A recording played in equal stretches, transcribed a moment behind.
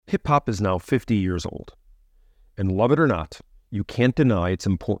Hip-hop is now 50 years old. And love it or not, you can't deny its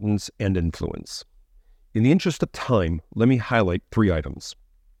importance and influence. In the interest of time, let me highlight 3 items.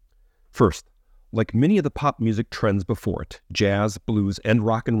 First, like many of the pop music trends before it, jazz, blues, and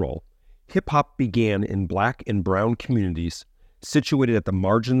rock and roll, hip-hop began in Black and brown communities situated at the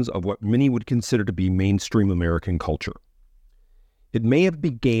margins of what many would consider to be mainstream American culture. It may have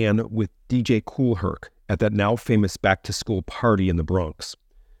began with DJ Kool Herc at that now famous back-to-school party in the Bronx,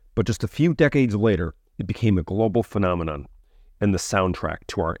 but just a few decades later, it became a global phenomenon and the soundtrack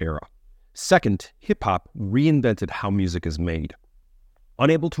to our era. Second, hip-hop reinvented how music is made.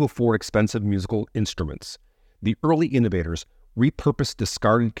 Unable to afford expensive musical instruments, the early innovators repurposed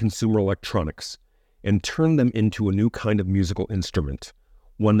discarded consumer electronics and turned them into a new kind of musical instrument,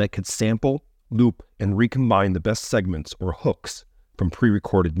 one that could sample, loop, and recombine the best segments or hooks from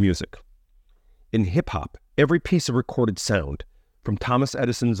pre-recorded music. In hip-hop, every piece of recorded sound, from Thomas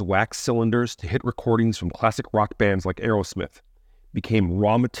Edison's wax cylinders to hit recordings from classic rock bands like Aerosmith, became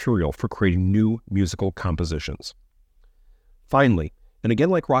raw material for creating new musical compositions. Finally, and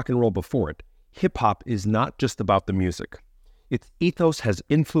again like rock and roll before it, hip-hop is not just about the music. Its ethos has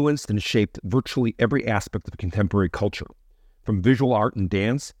influenced and shaped virtually every aspect of contemporary culture, from visual art and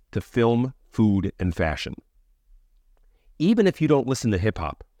dance to film, food, and fashion. Even if you don't listen to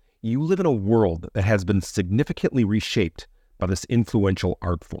hip-hop, you live in a world that has been significantly reshaped by this influential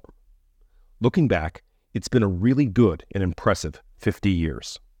art form. Looking back, it's been a really good and impressive 50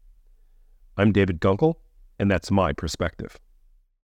 years. I'm David Gunkel, and that's my perspective.